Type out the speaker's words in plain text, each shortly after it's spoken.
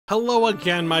Hello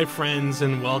again, my friends,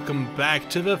 and welcome back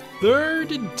to the third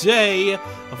day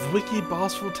of Wiki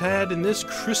Boss for Tad in this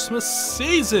Christmas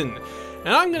season.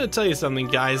 And I'm gonna tell you something,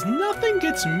 guys, nothing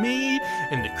gets me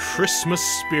in the Christmas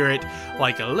spirit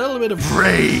like a little bit of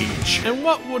rage. And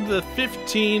what would the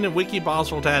 15 Wiki Boss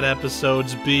for Tad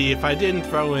episodes be if I didn't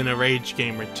throw in a rage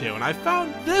game or two? And I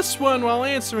found this one while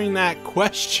answering that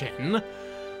question.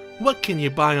 What can you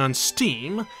buy on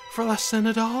Steam for less than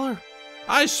 $1?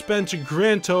 I spent a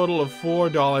grand total of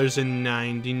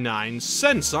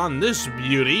 $4.99 on this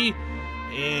beauty,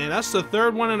 and that's the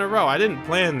third one in a row. I didn't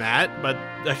plan that, but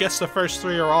I guess the first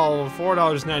three are all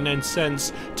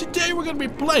 $4.99. Today we're going to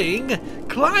be playing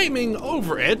Climbing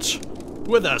Over It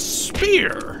with a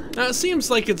Spear. Now it seems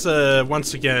like it's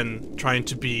once again trying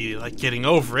to be like Getting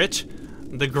Over It,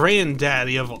 the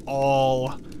granddaddy of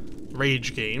all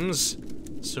rage games.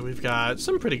 So we've got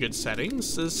some pretty good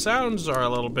settings. The sounds are a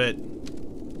little bit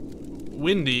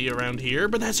windy around here,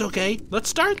 but that's okay. Let's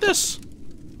start this.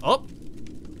 Oh,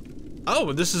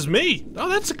 this is me. Oh,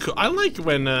 that's cool. I like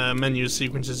when menu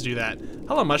sequences do that.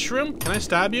 Hello, mushroom. Can I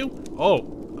stab you?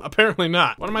 Oh, apparently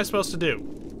not. What am I supposed to do?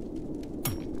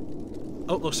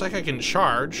 Oh, looks like I can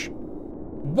charge.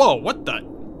 Whoa, what the?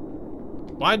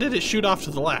 Why did it shoot off to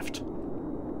the left?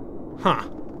 Huh.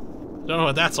 Don't know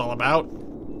what that's all about.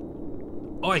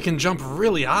 Oh, I can jump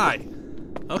really high.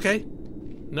 Okay.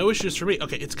 No issues for me.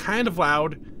 Okay, it's kind of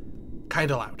loud.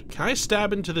 Kind of loud. Can I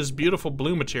stab into this beautiful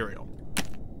blue material?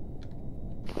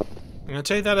 I'm gonna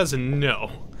take that as a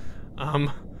no.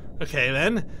 Okay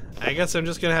then. I guess I'm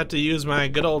just gonna have to use my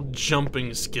good old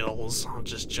jumping skills. I'll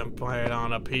just jump right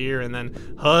on up here and then,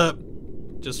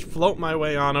 just float my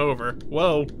way on over.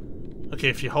 Whoa. Okay,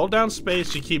 if you hold down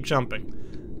space, you keep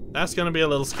jumping. That's gonna be a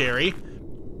little scary.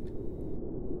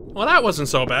 Well, that wasn't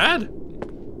so bad.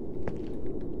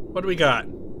 What do we got?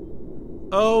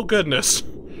 Oh, goodness.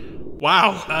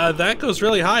 Wow, that goes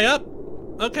really high up.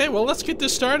 Okay, well, let's get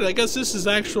this started. I guess this is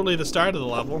actually the start of the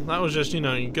level. That was just, you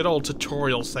know, a good old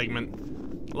tutorial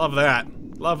segment. Love that.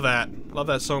 Love that. Love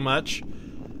that so much.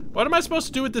 What am I supposed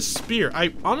to do with this spear?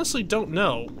 I honestly don't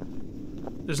know.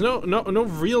 There's no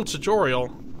real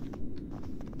tutorial.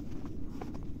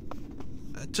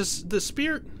 Just the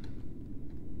spear...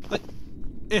 like...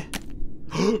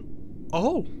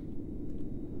 Oh.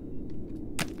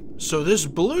 So this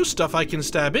blue stuff I can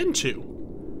stab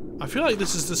into. I feel like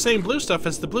this is the same blue stuff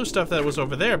as the blue stuff that was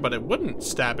over there, but it wouldn't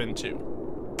stab into.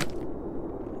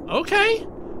 Okay.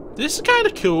 This is kind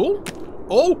of cool.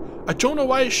 Oh, I don't know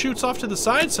why it shoots off to the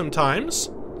side sometimes.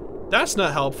 That's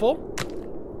not helpful.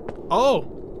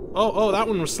 Oh, that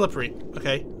one was slippery.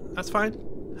 Okay, that's fine.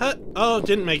 Huh? Oh,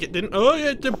 didn't make it, didn't. Oh,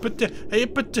 yeah,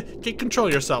 but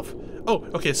control yourself. Oh,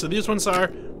 okay, so these ones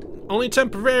are only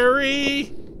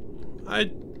temporary.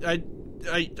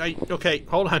 Okay,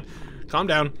 hold on. Calm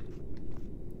down.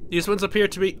 These ones appear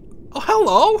to be... Oh,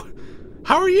 hello!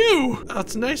 How are you? Oh,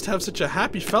 it's nice to have such a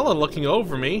happy fella looking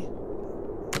over me.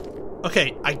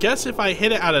 Okay, I guess if I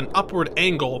hit it at an upward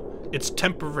angle, it's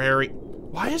temporary.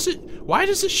 Why does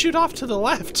it shoot off to the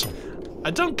left? I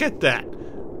don't get that.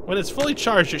 When it's fully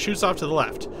charged, it shoots off to the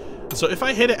left. So if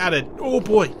I hit it at a... Oh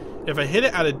boy! If I hit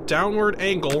it at a downward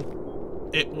angle,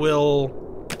 it will...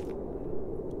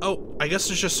 Oh, I guess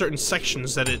there's just certain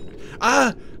sections that it...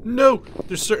 Ah! No!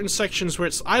 There's certain sections where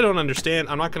it's... I don't understand.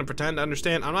 I'm not gonna pretend to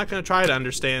understand. I'm not gonna try to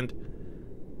understand.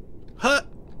 Huh!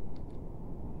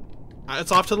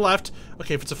 It's off to the left.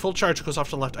 Okay, if it's a full charge, it goes off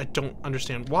to the left. I don't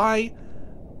understand why,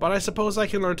 but I suppose I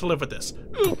can learn to live with this.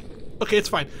 Ooh. Okay, it's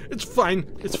fine. It's fine.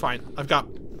 It's fine. I've got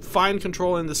fine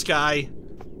control in the sky.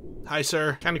 Hi,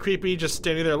 sir. Kind of creepy, just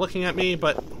standing there looking at me,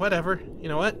 but whatever. You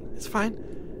know what? It's fine.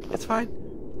 It's fine.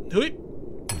 Hooey.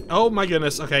 Oh my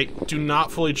goodness. Okay, do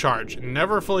not fully charge.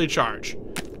 Never fully charge.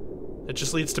 It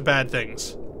just leads to bad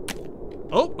things.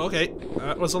 Oh, okay.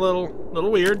 That was a little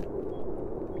weird.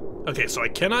 Okay, so I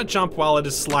cannot jump while it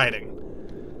is sliding.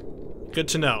 Good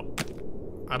to know.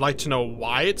 I'd like to know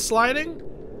why it's sliding,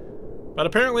 but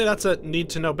apparently that's a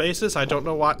need-to-know basis. I don't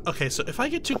know why. Okay, so if I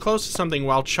get too close to something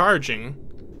while charging,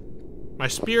 my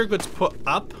spear gets put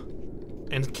up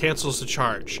and cancels the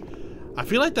charge. I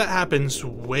feel like that happens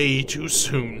way too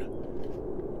soon.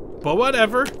 But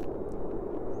whatever.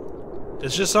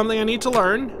 It's just something I need to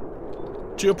learn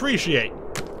to appreciate.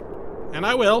 And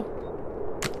I will.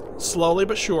 Slowly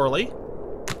but surely.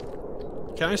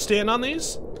 Can I stand on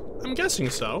these? I'm guessing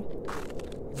so.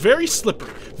 Very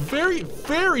slippery. Very,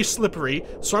 very slippery.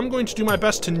 So I'm going to do my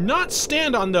best to not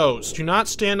stand on those. Do not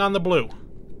stand on the blue.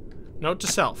 Note to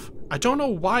self. I don't know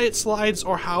why it slides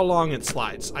or how long it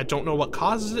slides. I don't know what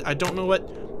causes it. I don't know what...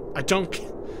 I don't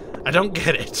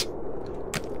get it.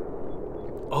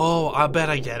 Oh, I bet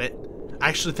I get it. I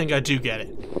actually think I do get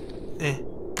it.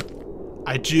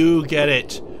 I do get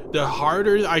it. The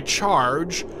harder I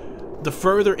charge, the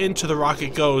further into the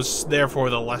rocket goes, therefore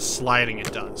the less sliding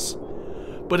it does.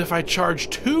 But if I charge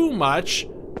too much...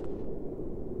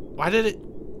 Why did it...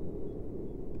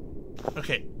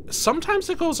 Okay, sometimes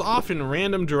it goes off in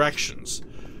random directions.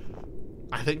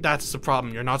 I think that's the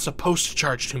problem. You're not supposed to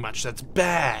charge too much. That's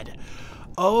bad.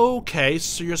 Okay,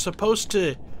 so you're supposed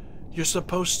to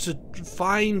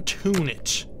fine-tune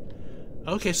it.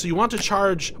 Okay, so you want to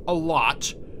charge a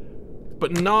lot,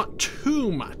 but not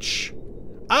too much.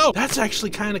 Oh, that's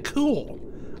actually kind of cool.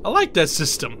 I like that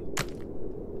system.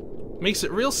 Makes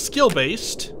it real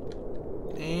skill-based.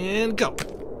 And go.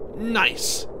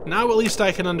 Nice. Now at least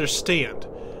I can understand.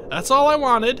 That's all I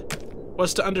wanted,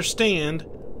 was to understand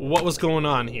what was going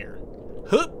on here.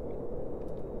 Huh.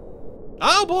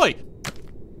 Oh boy!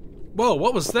 Whoa,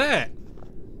 what was that?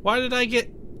 Why did I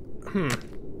get...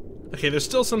 Okay, there's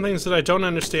still some things that I don't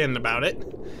understand about it.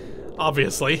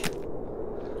 Obviously.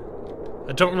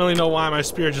 I don't really know why my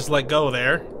spear just let go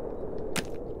there.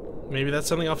 Maybe that's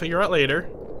something I'll figure out later.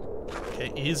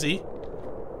 Okay, easy.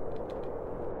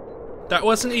 That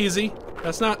wasn't easy.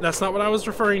 That's not what I was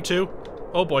referring to.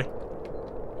 Oh boy.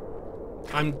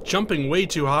 I'm jumping way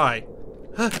too high.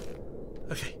 Huh.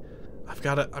 Okay. I've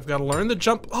gotta learn the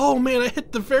jump. Oh man, I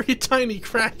hit the very tiny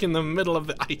crack in the middle of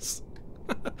the ice.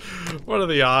 What are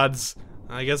the odds?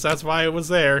 I guess that's why it was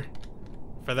there.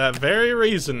 For that very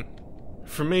reason.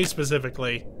 For me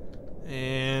specifically.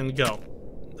 And go.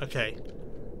 Okay.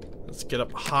 Let's get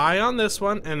up high on this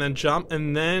one, and then jump,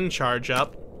 and then charge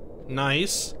up.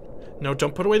 Nice. No,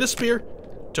 don't put away the spear.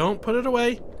 Don't put it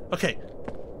away. Okay.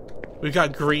 We've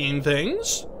got green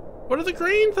things. What are the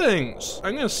green things?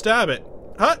 I'm gonna stab it.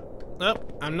 Huh?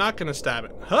 Nope, I'm not gonna stab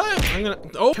it. Huh? I'm gonna...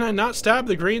 Oh, can I not stab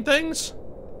the green things?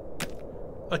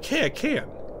 Okay, I can.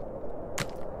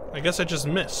 I guess I just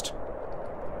missed.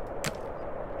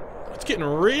 It's getting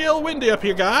real windy up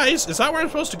here, guys. Is that where I'm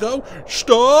supposed to go?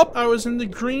 Stop! I was in the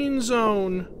green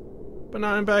zone. But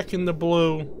now I'm back in the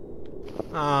blue.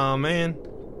 Aw, man.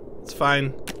 It's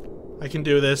fine. I can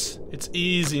do this. It's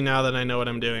easy now that I know what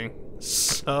I'm doing.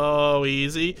 So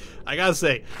easy. I gotta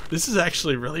say, this is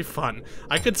actually really fun.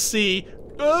 I could see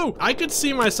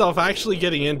myself actually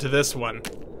getting into this one.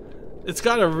 It's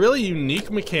got a really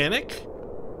unique mechanic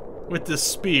with the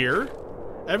spear.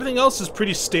 Everything else is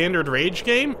pretty standard rage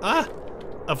game.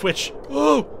 Of which,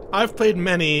 I've played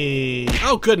many.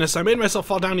 Oh goodness, I made myself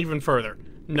fall down even further.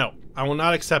 No, I will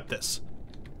not accept this.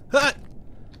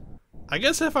 I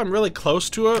guess if I'm really close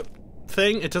to a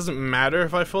thing, it doesn't matter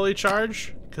if I fully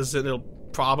charge, because it'll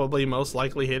probably most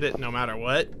likely hit it no matter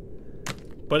what.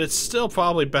 But it's still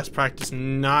probably best practice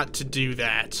not to do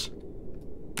that.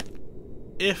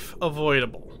 If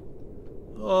avoidable.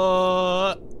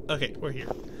 Okay, we're here.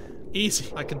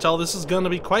 Easy. I can tell this is gonna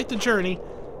be quite the journey.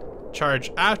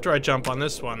 Charge after I jump on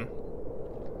this one,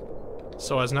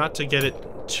 so as not to get it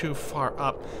too far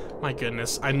up. My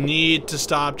goodness, I need to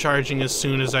stop charging as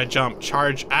soon as I jump.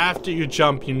 Charge after you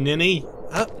jump, you ninny.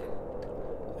 Up.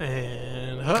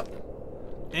 And up.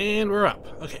 And we're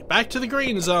up. Okay, back to the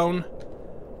green zone.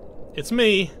 It's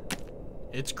me.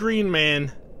 It's Green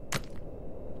Man.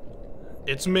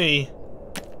 It's me.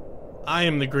 I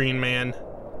am the Green Man.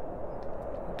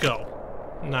 Go.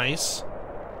 Nice.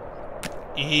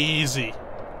 Easy.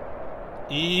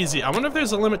 Easy. I wonder if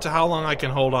there's a limit to how long I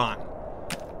can hold on.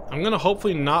 I'm gonna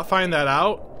hopefully not find that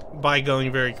out by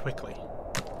going very quickly.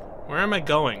 Where am I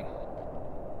going?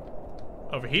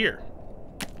 Over here.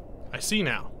 I see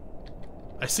now.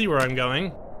 I see where I'm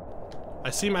going. I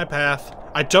see my path.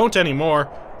 I don't anymore.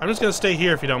 I'm just gonna stay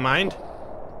here if you don't mind.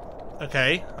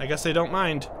 Okay, I guess they don't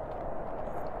mind.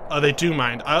 Oh, they do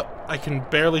mind. I can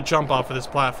barely jump off of this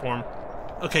platform.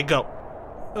 Okay, go.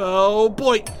 Oh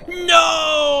boy.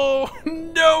 No!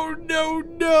 No, no,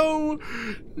 no!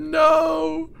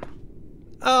 No!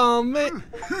 Oh man.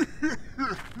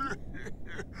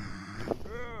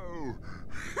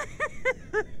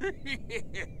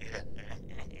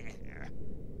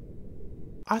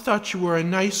 I thought you were a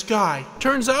nice guy.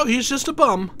 Turns out he's just a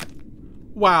bum.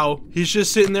 Wow, he's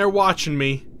just sitting there watching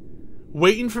me,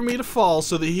 waiting for me to fall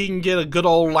so that he can get a good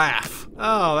old laugh.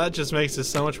 Oh, that just makes it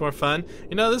so much more fun.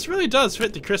 You know, this really does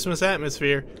fit the Christmas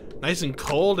atmosphere. Nice and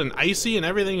cold and icy and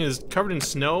everything is covered in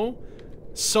snow.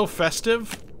 So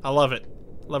festive. I love it.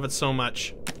 Love it so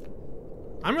much.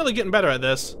 I'm really getting better at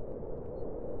this.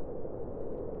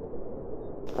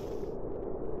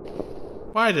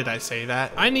 Why did I say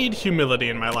that? I need humility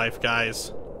in my life,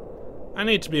 guys. I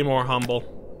need to be more humble.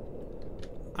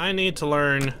 I need to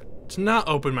learn to not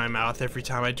open my mouth every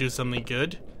time I do something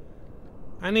good.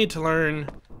 I need to learn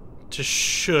to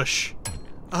shush.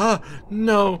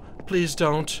 No, please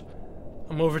don't.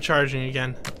 I'm overcharging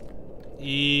again.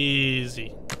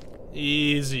 Easy.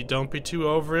 Easy, don't be too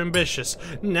overambitious.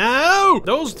 No!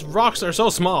 Those rocks are so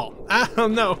small. Oh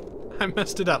no, I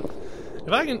messed it up.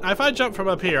 If I jump from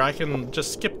up here, I can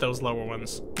just skip those lower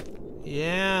ones.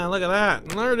 Yeah, look at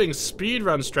that. Learning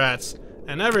speedrun strats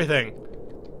and everything.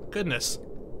 Goodness.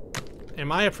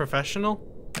 Am I a professional?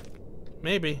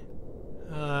 Maybe.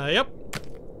 Yep.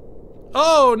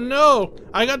 Oh no!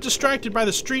 I got distracted by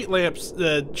the street lamps,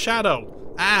 the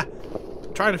shadow.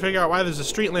 I'm trying to figure out why there's a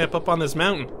street lamp up on this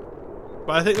mountain.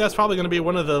 But I think that's probably going to be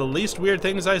one of the least weird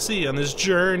things I see on this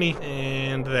journey.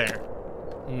 And there.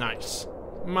 Nice.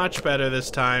 Much better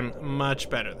this time. Much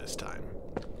better this time.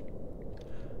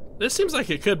 This seems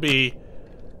like it could be...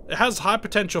 It has high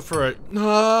potential for it.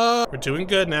 We're doing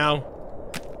good now.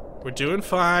 We're doing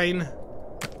fine.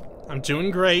 I'm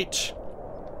doing great.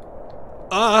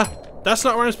 That's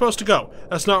not where I'm supposed to go.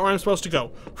 That's not where I'm supposed to go.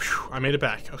 Whew, I made it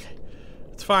back. Okay.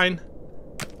 It's fine.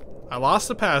 I lost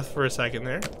the path for a second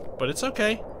there, but it's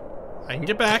okay. I can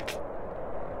get back.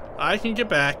 I can get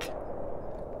back.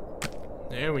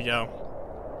 There we go.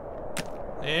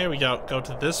 There we go. Go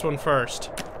to this one first.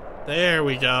 There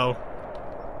we go.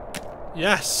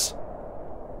 Yes.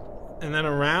 And then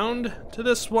around to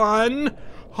this one.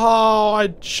 Oh,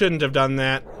 I shouldn't have done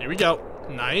that. Here we go.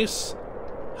 Nice.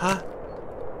 Huh?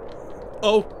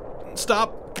 Oh,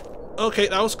 stop. Okay,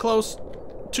 that was close.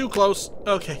 Too close.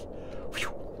 Okay.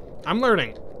 Whew. I'm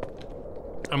learning.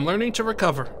 I'm learning to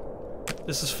recover.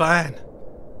 This is fine.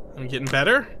 I'm getting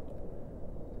better.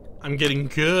 I'm getting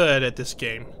good at this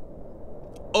game.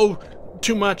 Oh,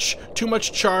 too much. Too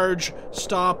much charge.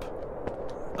 Stop.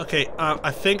 Okay, I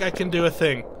think I can do a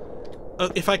thing.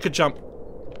 If I could jump.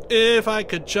 If I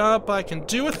could jump, I can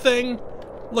do a thing.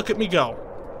 Look at me go.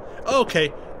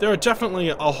 Okay, there are definitely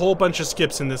a whole bunch of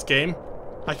skips in this game.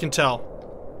 I can tell.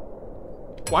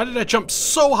 Why did I jump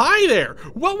so high there?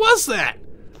 What was that?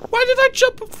 Why did I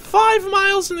jump 5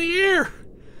 miles in the air?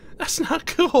 That's not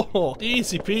cool.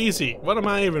 Easy peasy. What am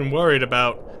I even worried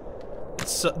about?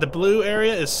 The blue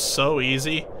area is so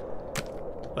easy.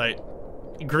 Like,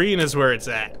 green is where it's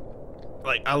at.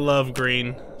 Like, I love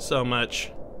green so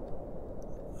much.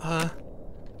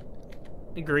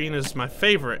 Green is my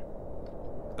favorite.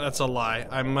 That's a lie.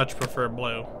 I much prefer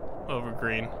blue over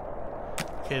green.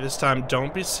 Okay, this time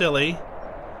don't be silly.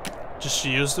 Just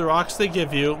use the rocks they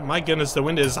give you. My goodness, the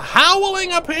wind is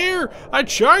howling up here! I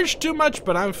charged too much,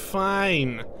 but I'm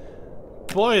fine.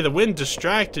 Boy, the wind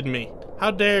distracted me. How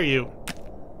dare you?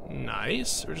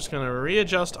 Nice. We're just gonna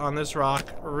readjust on this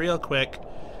rock real quick.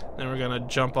 Then we're gonna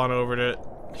jump on over to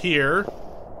here.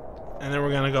 And then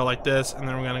we're gonna go like this, and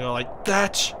then we're gonna go like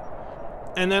that.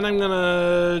 And then I'm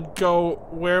gonna go,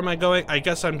 where am I going? I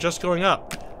guess I'm just going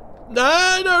up.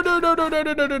 No.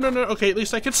 Okay, at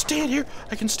least I can stand here.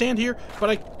 I can stand here,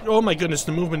 but oh my goodness,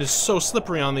 the movement is so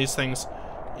slippery on these things.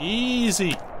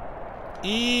 Easy.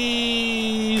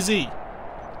 Easy.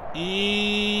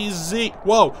 Easy.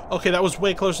 Whoa, okay, that was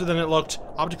way closer than it looked.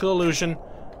 Optical illusion.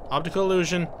 Optical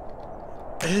illusion.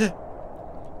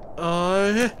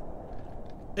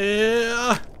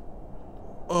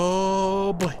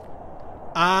 Oh boy.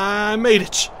 I made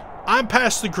it. I'm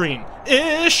past the green.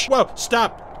 Ish. Whoa,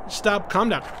 stop. Stop. Calm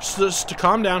down. Just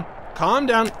calm down. Calm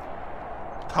down.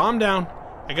 Calm down.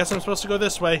 I guess I'm supposed to go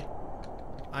this way.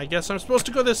 I guess I'm supposed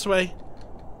to go this way.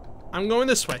 I'm going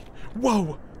this way.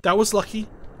 Whoa. That was lucky.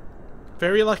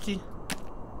 Very lucky.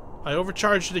 I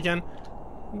overcharged it again.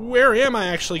 Where am I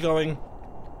actually going?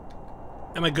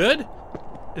 Am I good?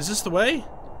 Is this the way?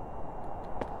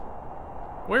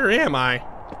 Where am I?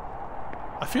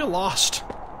 I feel lost.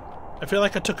 I feel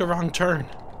like I took a wrong turn.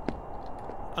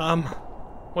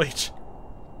 Wait.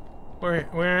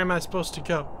 Where am I supposed to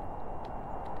go?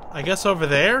 I guess over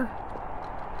there?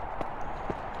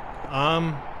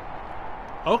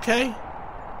 Okay.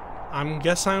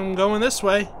 Guess I'm going this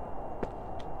way.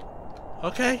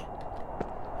 Okay.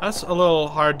 That's a little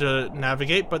hard to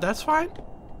navigate, but that's fine.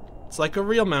 It's like a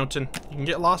real mountain. You can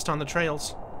get lost on the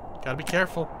trails. Gotta be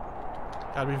careful.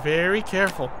 Gotta be very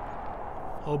careful.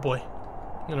 Oh boy.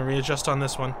 I'm gonna readjust on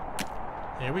this one.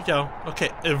 There we go. Okay,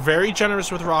 very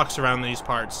generous with rocks around these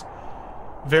parts.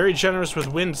 Very generous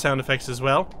with wind sound effects as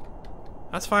well.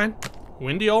 That's fine.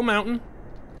 Windy old mountain.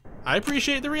 I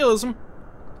appreciate the realism.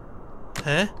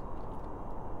 Huh?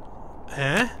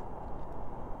 Huh?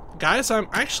 Guys, I'm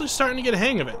actually starting to get a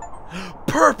hang of it.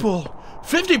 Purple!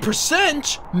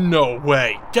 50%? No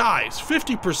way. Guys,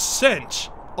 50%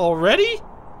 already?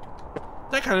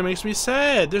 That kind of makes me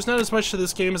sad. There's not as much to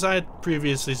this game as I had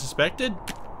previously suspected.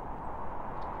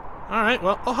 Alright,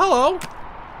 well, oh, hello.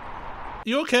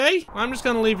 You okay? I'm just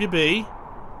gonna leave you be.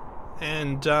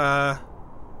 And, where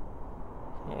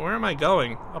am I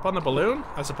going? Up on the balloon?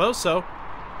 I suppose so.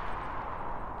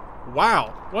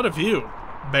 Wow, what a view.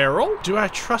 Barrel? Do I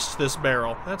trust this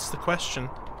barrel? That's the question.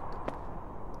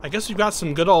 I guess we've got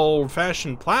some good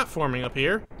old-fashioned platforming up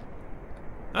here.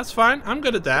 That's fine. I'm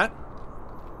good at that.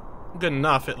 Good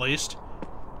enough, at least.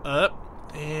 Up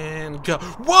and go.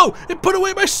 Whoa! It put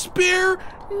away my spear!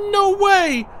 No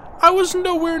way! I was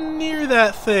nowhere near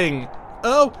that thing.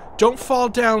 Oh, don't fall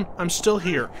down. I'm still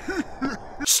here.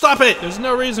 Stop it! There's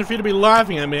no reason for you to be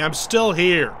laughing at me. I'm still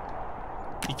here.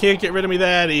 You can't get rid of me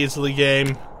that easily,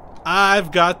 game.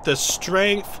 I've got the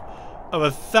strength of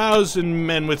 1,000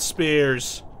 men with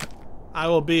spears. I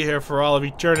will be here for all of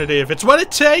eternity if it's what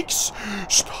it takes.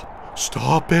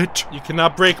 Stop it. You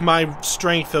cannot break my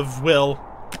strength of will.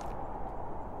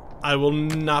 I will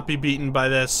not be beaten by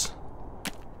this.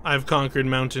 I've conquered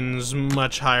mountains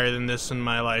much higher than this in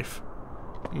my life.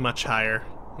 Much higher.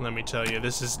 Let me tell you,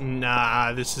 this is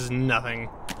nothing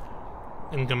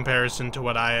in comparison to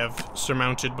what I have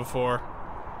surmounted before.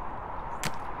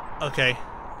 Okay.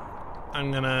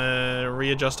 I'm gonna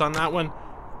readjust on that one.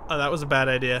 Oh, that was a bad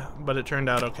idea, but it turned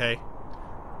out okay.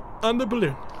 On the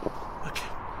balloon. Okay.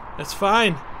 It's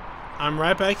fine. I'm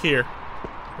right back here.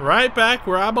 Right back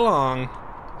where I belong.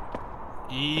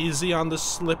 Easy on the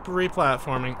slippery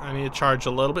platforming. I need to charge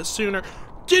a little bit sooner.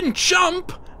 Didn't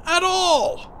jump at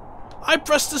all! I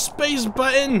pressed the space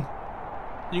button!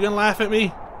 You gonna laugh at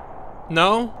me?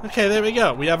 No? Okay, there we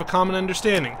go. We have a common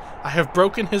understanding. I have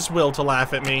broken his will to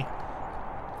laugh at me.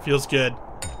 Feels good.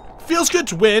 Feels good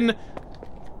to win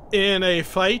in a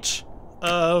fight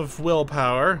of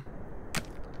willpower.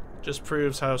 Just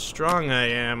proves how strong I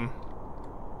am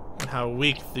and how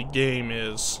weak the game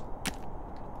is.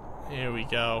 Here we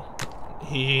go.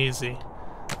 Easy.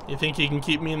 You think you can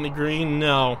keep me in the green?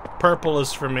 No. Purple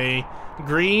is for me.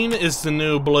 Green is the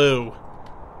new blue.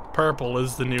 Purple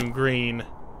is the new green.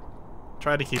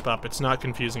 Try to keep up. It's not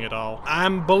confusing at all.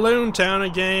 I'm Balloon Town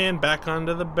again. Back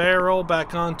onto the barrel.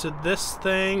 Back onto this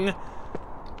thing.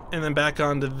 And then back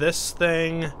onto this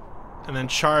thing. And then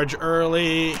charge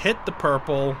early. Hit the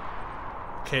purple.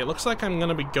 Okay, it looks like I'm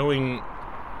gonna be going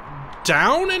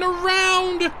down and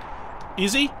around.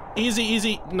 Easy. Easy,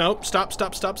 easy. Nope. Stop,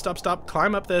 stop, stop, stop, stop.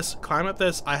 Climb up this. Climb up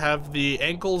this. I have the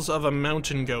ankles of a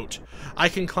mountain goat. I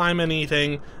can climb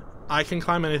anything. I can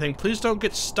climb anything. Please don't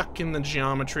get stuck in the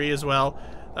geometry as well.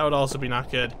 That would also be not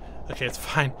good. Okay, it's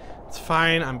fine. It's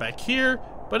fine. I'm back here,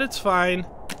 but it's fine.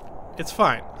 It's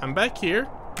fine. I'm back here,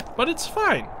 but it's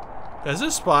fine. Because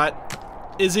this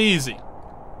spot is easy.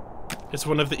 It's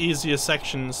one of the easiest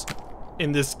sections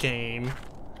in this game.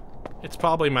 It's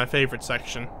probably my favorite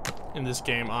section in this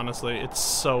game, honestly. It's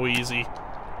so easy.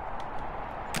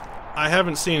 I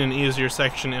haven't seen an easier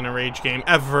section in a Rage game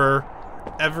ever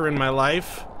in my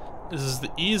life. This is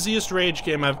the easiest Rage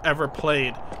game I've ever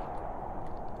played.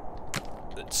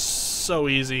 It's so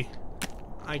easy.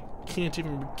 I can't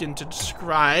even begin to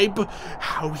describe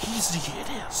how easy it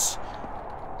is.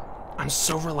 I'm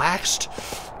so relaxed.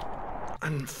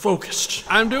 I'm focused.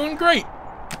 I'm doing great.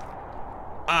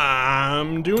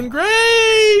 I'm doing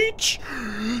great!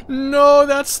 No,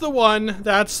 that's the one.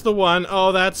 That's the one.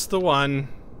 Oh, that's the one.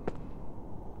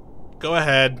 Go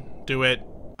ahead. Do it.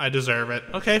 I deserve it.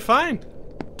 Okay, fine.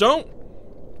 Don't.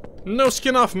 No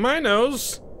skin off my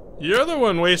nose. You're the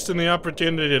one wasting the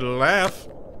opportunity to laugh.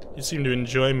 You seem to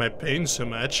enjoy my pain so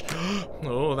much.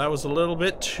 Oh, that was a little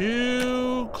bit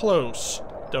too close.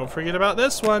 Don't forget about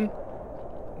this one.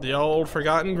 The old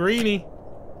forgotten greenie.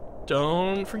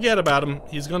 Don't forget about him.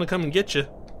 He's gonna come and get you.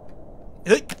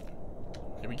 Here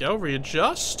we go.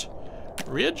 Readjust.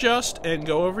 Readjust and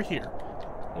go over here.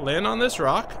 Land on this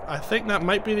rock. I think that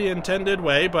might be the intended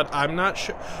way, but I'm not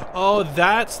sure. Oh,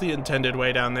 that's the intended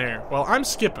way down there. Well, I'm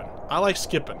skipping. I like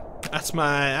skipping. That's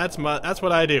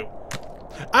what I do.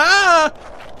 Ah!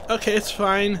 Okay, it's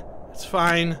fine. It's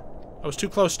fine. I was too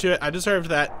close to it. I deserved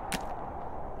that.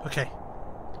 Okay.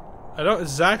 I don't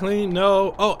exactly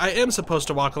know. Oh, I am supposed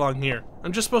to walk along here.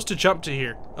 I'm just supposed to jump to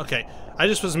here. Okay. I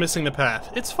just was missing the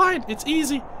path. It's fine. It's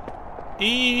easy.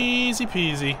 Easy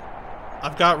peasy.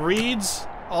 I've got reads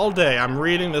all day. I'm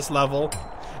reading this level.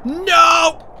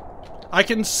 No! I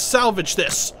can salvage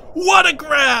this. What a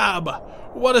grab!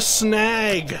 What a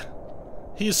snag.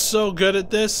 He's so good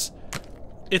at this.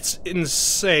 It's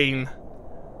insane.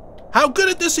 How good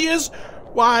at this he is?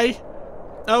 Why?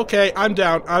 Okay, I'm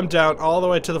down all the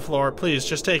way to the floor. Please,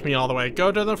 just take me all the way.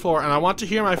 Go to the floor, and I want to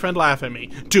hear my friend laugh at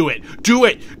me. Do it! Do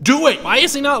it! Do it! Why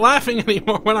is he not laughing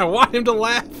anymore when I want him to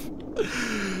laugh?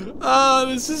 Oh,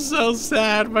 this is so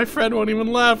sad. My friend won't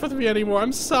even laugh with me anymore.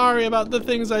 I'm sorry about the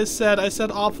things I said. I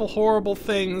said awful, horrible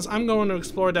things. I'm going to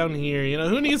explore down here. You know,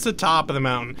 who needs the top of the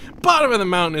mountain? Bottom of the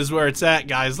mountain is where it's at,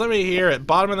 guys. Let me hear it.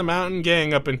 Bottom of the mountain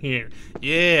gang up in here.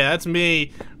 Yeah, that's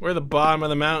me. We're the bottom of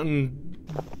the mountain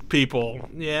people.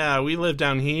 Yeah, we live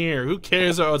down here. Who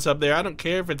cares what's up there? I don't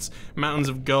care if it's mountains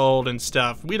of gold and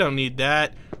stuff. We don't need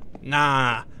that.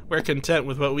 Nah, we're content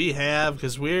with what we have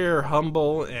because we're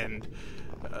humble and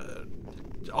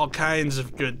all kinds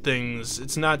of good things.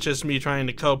 It's not just me trying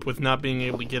to cope with not being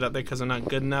able to get up there because I'm not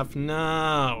good enough.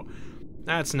 No,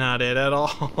 that's not it at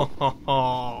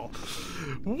all.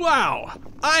 Wow,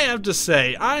 I have to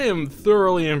say, I am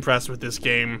thoroughly impressed with this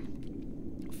game.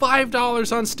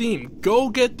 $5 on Steam. Go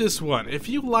get this one. If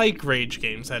you like rage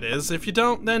games, that is. If you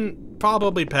don't, then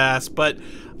probably pass, but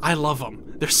I love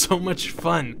them. They're so much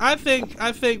fun. I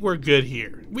think we're good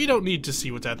here. We don't need to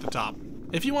see what's at the top.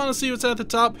 If you want to see what's at the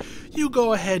top, you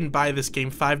go ahead and buy this game,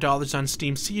 $5 on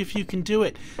Steam. See if you can do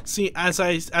it. See, as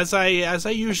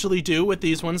I usually do with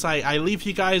these ones, I leave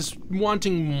you guys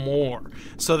wanting more,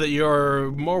 so that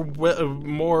you're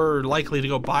more likely to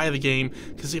go buy the game.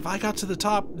 Because if I got to the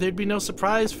top, there'd be no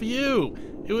surprise for you.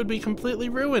 It would be completely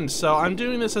ruined. So I'm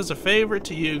doing this as a favor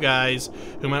to you guys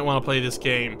who might want to play this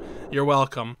game. You're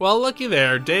welcome. Well, looky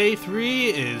there. Day 3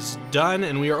 is done,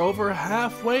 and we are over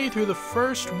halfway through the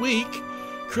first week.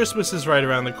 Christmas is right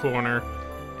around the corner,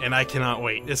 and I cannot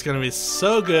wait. It's going to be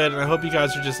so good, and I hope you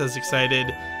guys are just as excited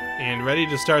and ready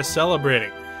to start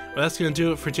celebrating. Well, that's going to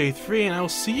do it for day 3, and I will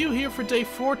see you here for day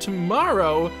 4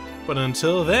 tomorrow. But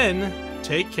until then,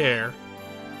 take care.